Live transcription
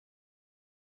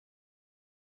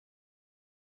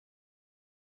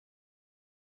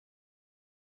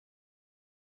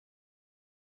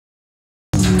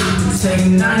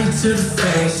taking 90 to the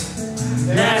face.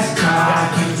 Last car,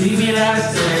 can't leave me that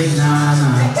stage, nah.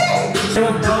 It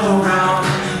will go around,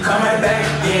 come right back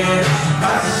again.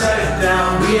 About to shut it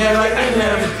down, we act like I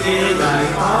never did,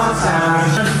 like all time.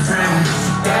 Friend,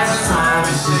 that's fine,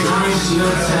 but she's gonna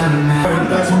she'll tell me.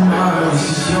 But tomorrow, it's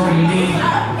just you and me. You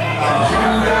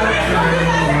gotta play,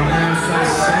 I'm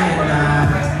first saying nah.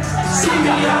 See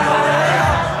me out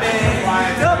there,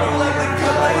 babe. Double up the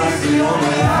color, it's the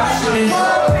only option.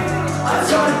 I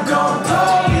told her go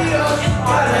pull me up,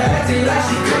 but I acted like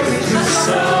she couldn't just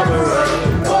sober up.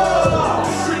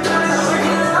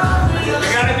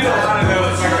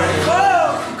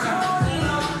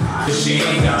 She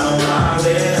ain't got no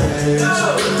mileage,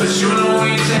 but you know we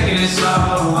ain't taking it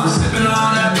slow. I'm sipping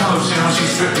on that potion,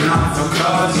 she's stripping off her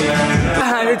clothes, yeah. I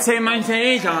had to take my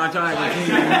take on, trying to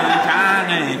keep it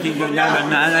kind, keep it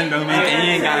down, and don't make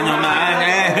it, got no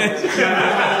mind.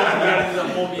 There's a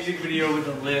whole music video with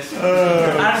a list. I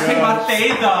just take my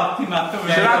face off, keep my foot.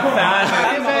 Should I put that?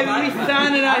 Hey baby, we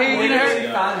standing out here, you know?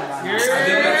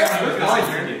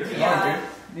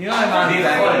 You know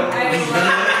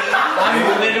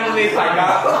I'm literally like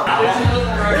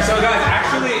so guys,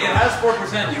 actually it has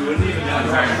 4%. You wouldn't even know.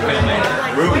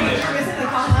 Ruined it.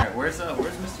 Alright, where's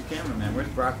Mr. Cameraman? Where's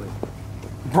Broccoli?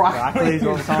 Broccoli's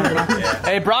what I'm talking about. Yeah.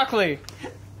 Hey, Broccoli!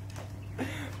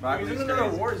 Broccoli's in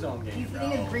another Warzone game. He's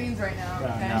eating his greens right now.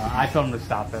 Okay? No, I told him to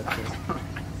stop that shit.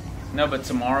 No, but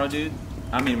tomorrow, dude.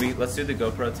 I mean, let's do the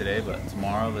GoPro today, but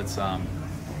tomorrow let's I'm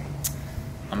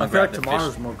gonna grab the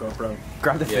tomorrow's fish. More GoPro.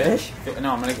 Grab the fish?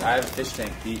 No, I have a fish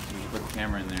tank. You put the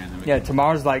camera in there, and then yeah.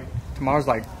 Tomorrow's like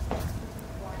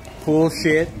pool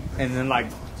shit, and then like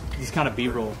these kind of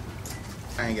B-roll.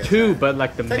 Two, but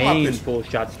like the main pool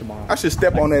shots tomorrow. I should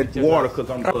step on that water because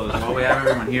I'm close. While we have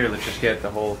everyone here, let's just get the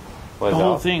whole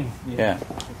thing. Yeah.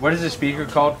 What is the speaker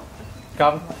called?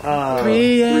 Calvin?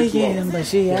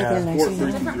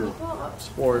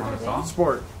 Sport.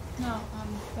 No,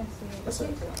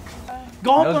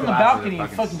 Go up on the balcony and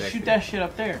fucking shoot that shit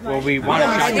up there. Well, we want to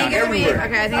I think it'd be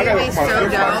so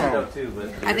dope.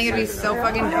 I think it'd be so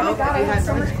fucking dope if you had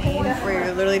some scene where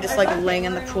you're literally just like laying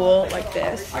in the pool like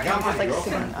this, and just like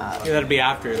sitting up. Yeah, that'd be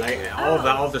after. Like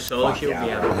all the solo shit would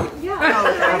be after.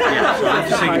 Yeah. So I'm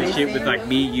just thinking shit with like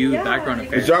me, you, background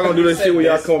affairs. Y'all gonna do this shit where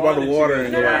y'all come out the water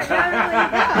and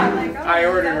I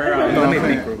ordered her.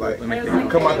 let me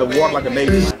think. Come out the water like a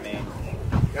baby.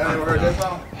 Y'all ever heard that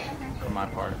song? For my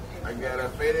part. I got a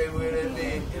faded with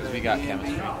it. We got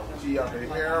chemistry. We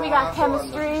got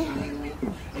chemistry.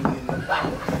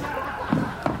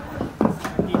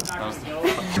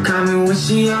 Coming when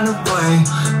she on the way,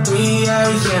 3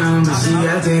 a.m. but she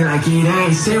acting like it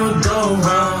ain't. Say what go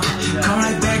wrong, come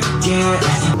right back again.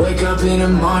 Wake up in the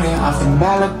morning off the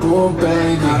Malibu,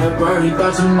 babe. Got a birdie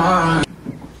about tomorrow.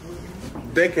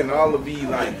 They can all be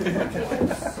like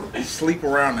sleep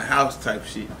around the house type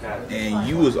shit, and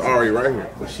you was already right here,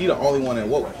 but she the only one that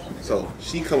woke. So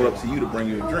she coming up to you to bring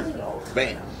you a drink.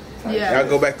 Bam. Yeah. Y'all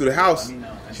go back through the house.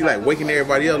 She like waking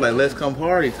everybody up like let's come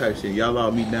party type shit. Y'all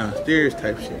all meet downstairs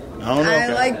type shit. I don't know. I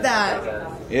like that.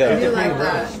 Yeah. I do like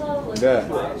that.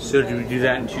 Yeah. So do we do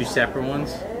that in 2 separate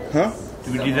ones? Huh?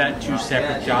 Do we do that in 2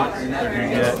 separate shots, or do we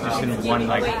do that just in one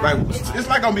like? It's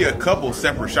like gonna be a couple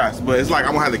separate shots, but it's like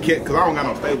I'm gonna have to kick because I don't got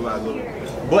no stabilizer.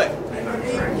 But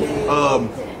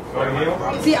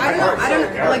See, I don't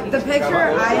like the picture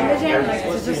I envision. Like,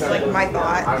 it's just like my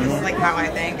thought. This is like how I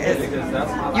think. Is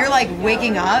you're like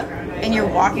waking up and you're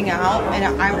walking out, and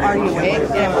I'm already awake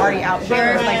and I'm already out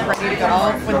here, like ready to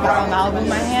go with a bottle of Malibu in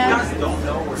my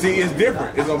hand. see, it's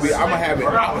different. It's gonna be I'm gonna have it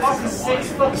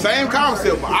opposite. Same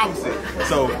concept, but opposite.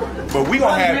 So, but we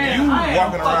gonna have you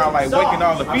walking around like waking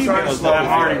all the females up. I'm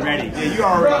already ready. Yeah, you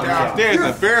already downstairs,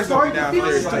 and Ferris will be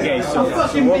downstairs too. Okay, so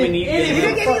what we need is You're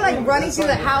gonna get me like running through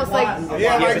the house, like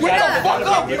Yeah, like what the fuck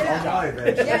up?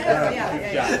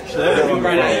 So that's what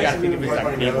right now you gotta think of it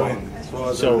like B-roll.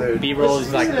 So B-roll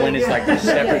is like when it's like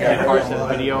separate parts of the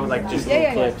video, like just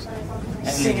little clips. And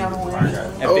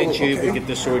eventually we get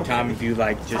the story time and do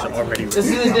like just already. This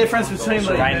is the difference between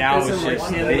like right now it's just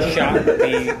this shot would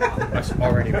be us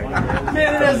already.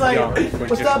 Man, it's like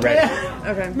what's up, man?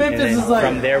 Okay. Memphis is like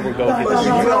from there we'll go get the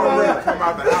you already come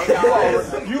out the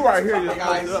house. You right here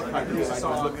just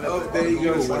looking up. There you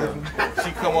go.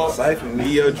 She come up,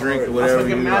 me your drink or whatever.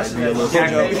 You like, me a little It's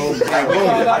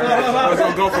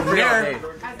gonna go from there.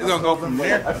 It's gonna go from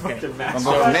there. It's gonna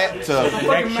go from that to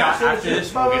next shot after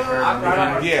this. We'll get her.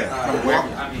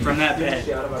 From that bed,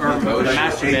 or the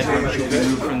master bedroom, she'll be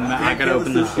moved from the. I gotta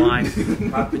open this blind,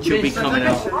 but she'll be coming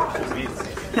out.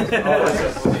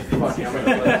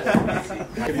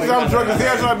 Because I'm drunk as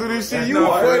hell trying to do this shit. You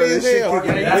funny as hell.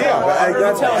 Yeah,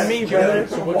 that's telling me, brother.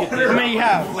 How many you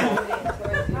have?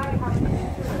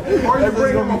 Hey,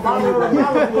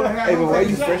 but why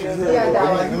you fresh as hell?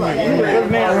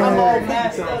 Man, I'm all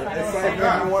mad.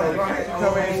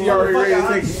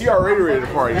 She already ready to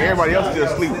party. Everybody else still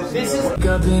sleeping. Wake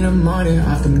up in the morning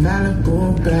off the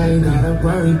Malibu, babe. Gotta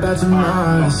worry about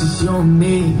tomorrow. It's just you and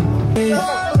me.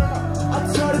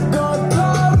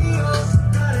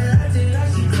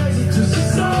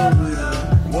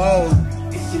 Whoa.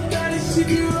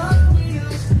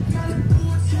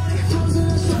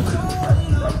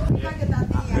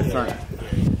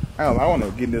 I want to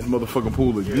get in this motherfucking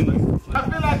pool again. I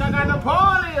feel like I got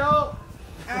Napoleon.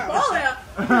 Napoleon?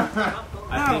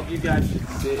 I think you guys should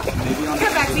sit maybe on the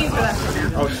vaccines for that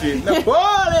shit now. Oh shit.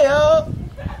 Napoleon!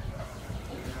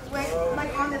 Wait,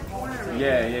 like on this corner.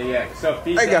 Yeah. So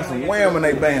They got some wham in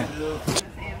they band.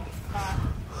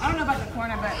 I don't know about the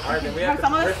corner, but Alright, then we have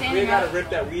to rip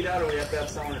that weed out, or we have to have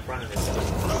someone in front of it.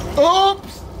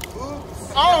 Oops!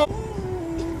 Oh!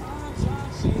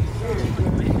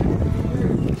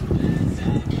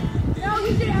 No,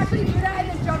 you should actually do that and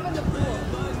then jump in the pool.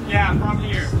 Yeah, from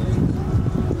here.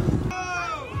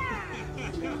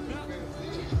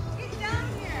 Get down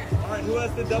here. Alright, who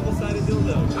has the double-sided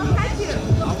dildo? I'll catch you.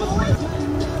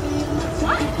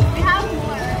 What? We have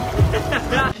more.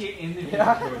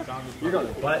 You're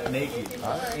going butt naked. Oh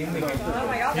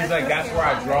my god. He's like, that's where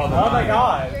I draw the Oh my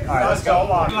god. Alright, let's go.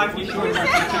 Like you short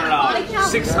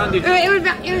 $600. It would be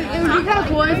kind of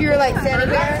cool if you were like standing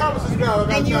there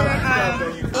and you were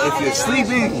If you're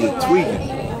sleeping, you're tweaking.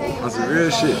 That's some real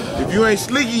shit. If you ain't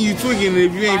sleeking, you tweaking. And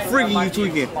if you ain't freaking, you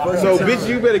tweaking. So, bitch,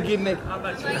 you better get naked.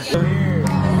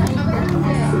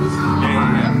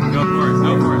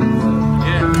 Go for it.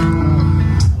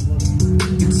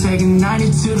 Taking 90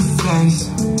 to the face.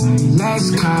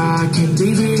 Last car, can't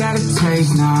leave it out of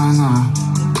taste. Nah.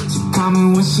 She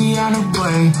coming when she on her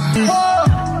way.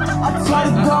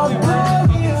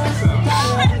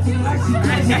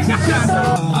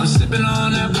 I'm sipping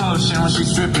on that potion when she's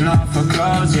stripping off her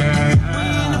clothes, yeah. We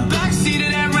in the backseat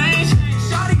of that range.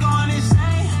 Shawty going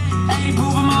insane. 80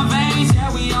 proof in my veins,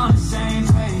 yeah, we on the same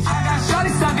page. I got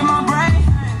shawty stuck in my brain.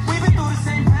 We been through the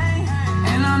same pain.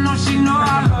 And I know she know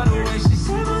I love the way she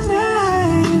say my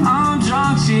name. I'm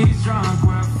drunk, she's drunk,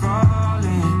 we're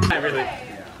falling.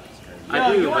 I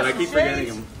do, but I keep forgetting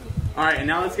them. Alright, and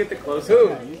now let's get the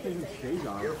close-up.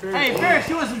 Hey, Ferris,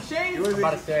 you want some shades? I'm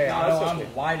about to say,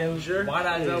 I'm wide eyes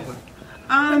open.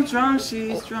 I'm drunk,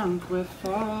 she's drunk, we're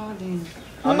falling.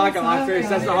 I'm not gonna lie, Ferris,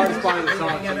 that's the hardest part of the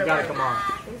song, so you gotta come on.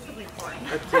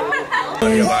 I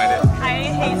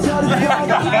hate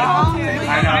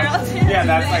I know. Yeah,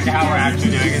 that's like how we're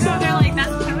actually doing it. So they're like,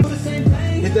 that's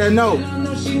Hit that note.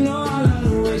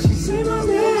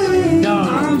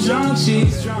 I'm drunk,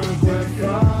 she's drunk, we're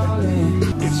falling.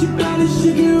 She better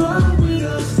shake it up with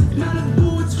us.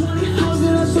 Malibu with 20 houses,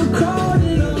 that's so cold.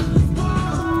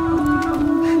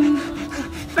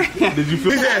 Did you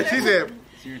feel that? She said.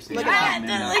 Seriously. A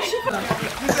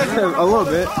little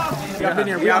bit.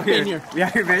 We out here,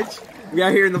 bitch. We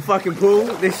out here in the fucking pool.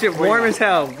 This shit warm as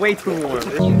hell. Way too warm.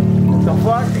 The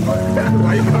fuck? Why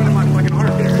are you coming to my fucking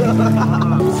armpit?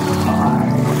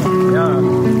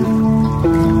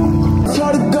 Try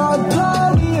to go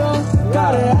party,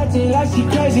 got her acting like she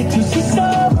crazy till she's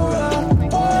sober.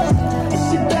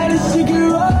 She better shake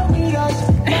it up with us.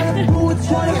 Malibu with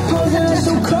 20 clothes and that's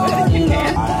so cold.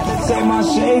 Take my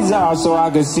shades off so I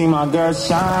can see my girl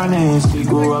shining. She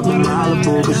grew up in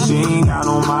Malibu, but she ain't got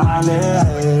no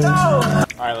mileage.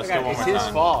 Alright, let's go one more time. It's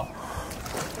his fault.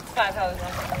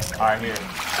 Alright, here.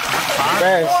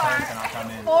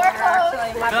 four clothes.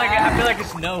 I feel like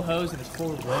it's no hose and it's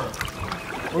full of women.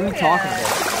 What are you talking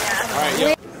about? Alright,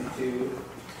 yeah.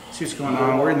 See what's going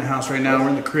on. We're in the house right now. We're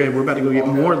in the crib. We're about to go get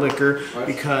more liquor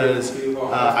because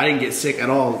I didn't get sick at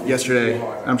all yesterday.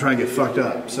 I'm trying to get fucked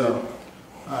up. So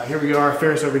here we are.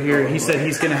 Ferris over here. He said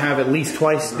he's going to have at least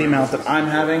twice the amount that I'm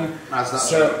having.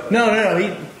 So no.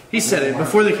 He said it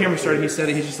before the camera started. He said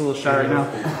it. He's just a little shy right now.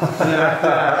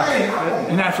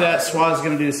 And after that, Suaz is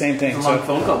going to do the same thing. So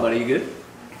phone call, buddy. You good?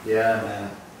 Yeah, man.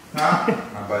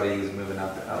 My buddy is moving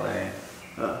out to LA.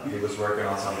 He was working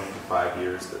on something for 5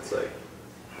 years that's like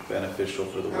beneficial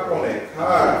for the world. The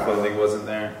funding wasn't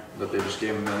there, but they just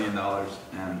gave him $1 million,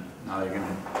 and now they're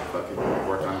gonna fucking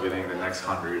work on getting the next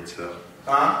 100. So.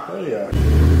 Oh yeah.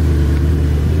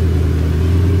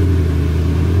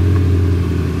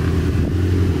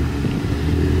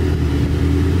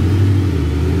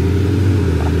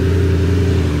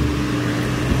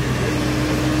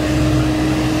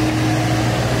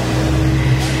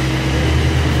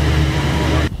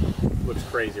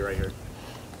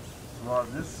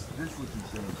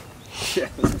 Yeah,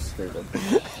 this is stupid.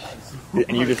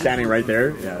 And you're just standing right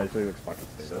there? Yeah, this really looks fucking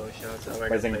stupid. So shout out to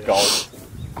Resident golf.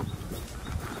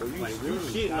 So you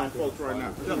shitting on folks right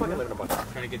now.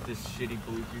 Trying to get this shitty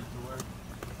Bluetooth to work.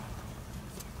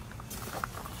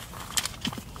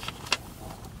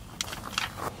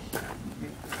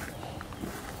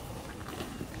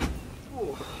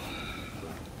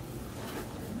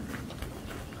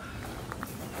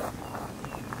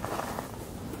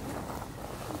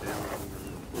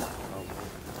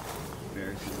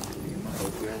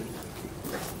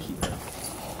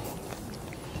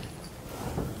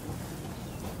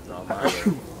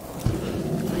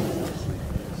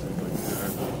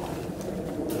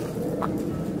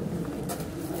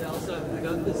 Yeah, also, I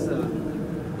got this,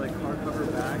 like, hardcover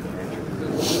bag.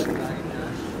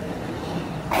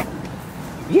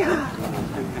 Yeah!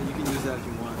 You can use that if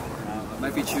you want. It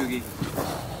might be chuggy.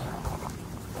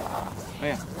 Oh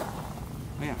yeah.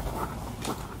 Oh yeah.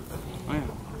 Oh yeah.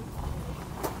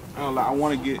 I don't know, I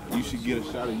want to get, you should get a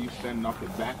shot of you standing off the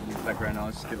back of me. Like right now,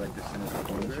 let's get like this in a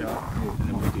corner shot. And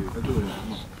then we do. Let's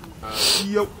do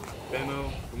it. Yo.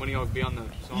 Venmo. When y'all be on the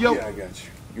song? Yo. Yeah, I got you.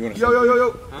 You want to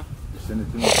Yo. Huh? send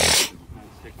it to me?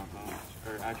 Stick my phone.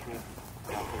 Or actually,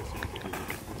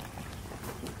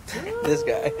 This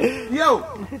guy. Yo.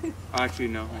 oh, actually,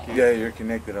 no. I can't. Yeah, you're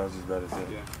connected. I was just about to say.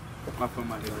 Yeah. My phone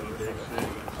might be over there.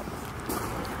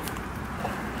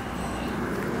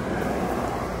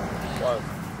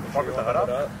 Fuck the hood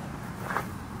up.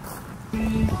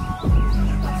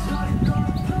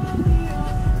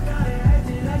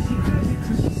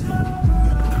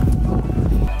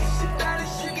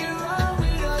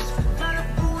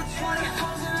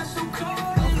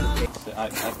 I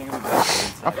think it was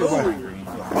I feel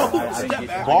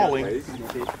like balling.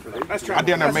 I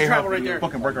down there made her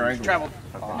fucking break her ankle.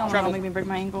 No, don't make me break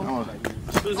my ankle.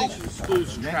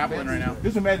 School's traveling right now.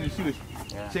 Just imagine she was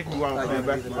checking you out playing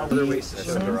basketball.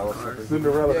 Cinderella.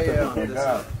 Oh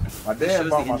God. My dad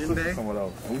bought my sister some of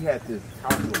those. And we had this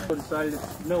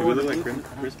house. No, we look like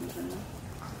Christmas.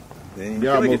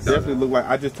 Yeah, most definitely look like,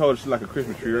 I just told her she's like a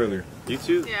Christmas tree earlier. You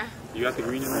too? Yeah. You got the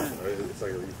green in there? It's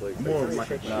like a reflex. More of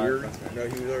like a cheer. No,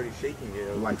 he was already shaking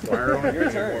it. Like fire on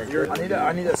it.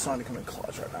 I need that song to come in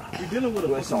clutch right now. You're dealing with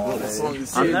a song.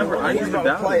 I even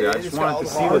doubted it. I just wanted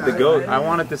to see what the goat. I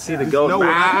wanted to see the goat.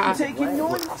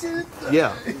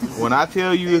 Yeah. When I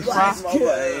tell you it's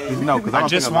fire, no, because I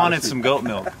just wanted some goat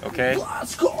milk. Okay.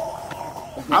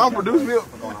 I don't produce milk.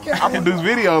 I produce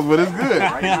videos, but it's good.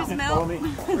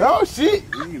 Oh shit!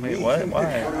 Wait, what? Why?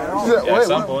 At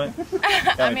some point.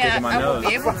 I mean, I won't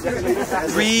be able to.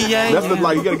 That's the,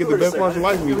 like, you gotta get the best part of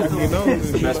life. You know,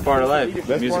 Best part of life.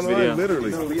 best Music part of video. life,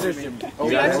 literally. Do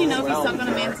you actually know if you suck on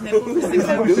a man's nipple for 6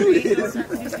 hours straight, you'll start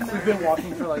producing that? Been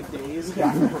walking for like days.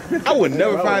 I would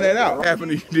never find that out.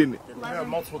 Happened if you didn't. Yeah,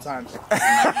 multiple times.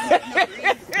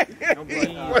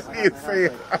 What's he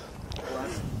saying?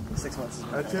 6 months.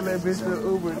 I tell that bitch to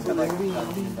Uber to like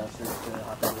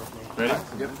Ready?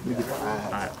 Yep.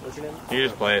 Alright. You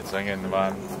just play it so I can get in the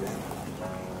vibe.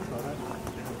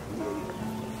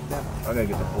 I gotta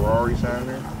get the Ferrari sign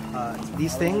there.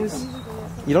 These things,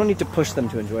 you don't need to push them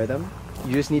to enjoy them.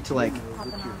 You just need to like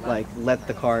let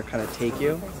the car kind of take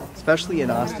you, especially in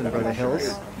Austin or the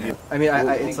hills. I mean,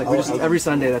 it's like we just every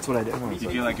Sunday that's what I do. You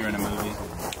feel like you're in a movie.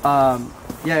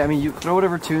 Yeah, I mean, you throw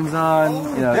whatever tunes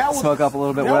on, you know, smoke up a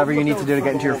little bit, whatever you need to do to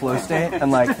get into your flow state,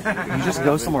 and like you just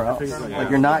go somewhere else. Like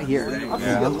you're not here.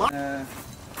 Yeah.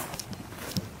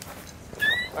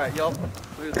 All right, y'all,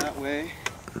 clear that way.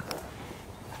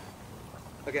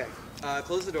 Okay,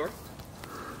 close the door.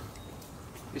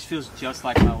 This feels just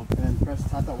like my old. And then press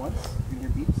tap that once. You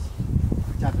can hear beeps.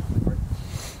 Tap it quickly.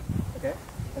 Okay,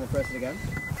 and then press it again.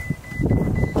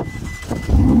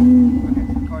 Okay,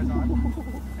 the car's on.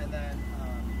 And then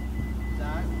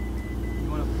that you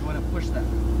want to push that.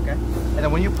 Okay. And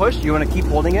then when you push, you want to keep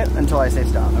holding it until I say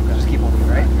stop. Okay. Just keep holding it,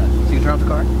 right? So you can turn off the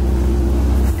car.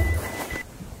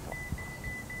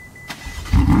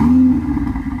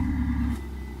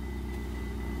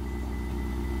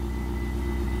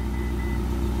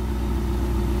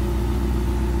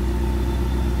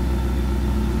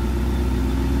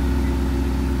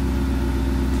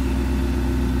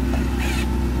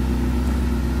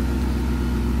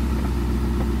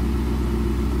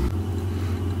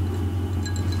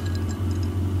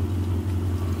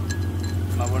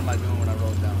 What am I doing when I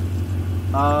roll it down?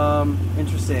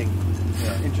 Interesting.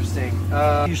 Yeah. Interesting.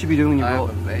 You should be doing when you roll.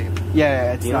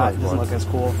 Yeah, it's not. It doesn't look as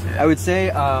cool. Yeah. I would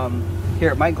say,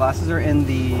 here, my glasses are in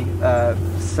the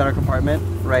center compartment,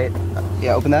 right?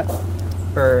 Yeah, open that.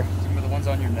 Or. Some of the ones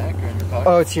on your neck or in your pocket?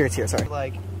 Oh, it's here. Sorry.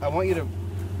 Like, I want you to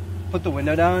put the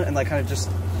window down and like kind of just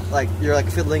like you're like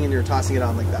fiddling and you're tossing it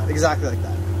on like that, exactly like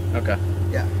that. Okay.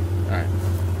 Yeah. All right.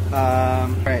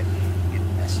 Right.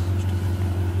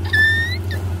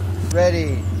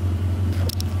 Ready.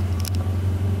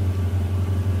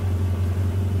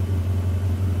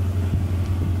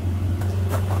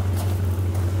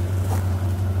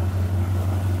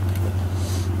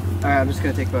 Alright, I'm just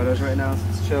gonna take photos right now.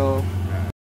 Let's chill.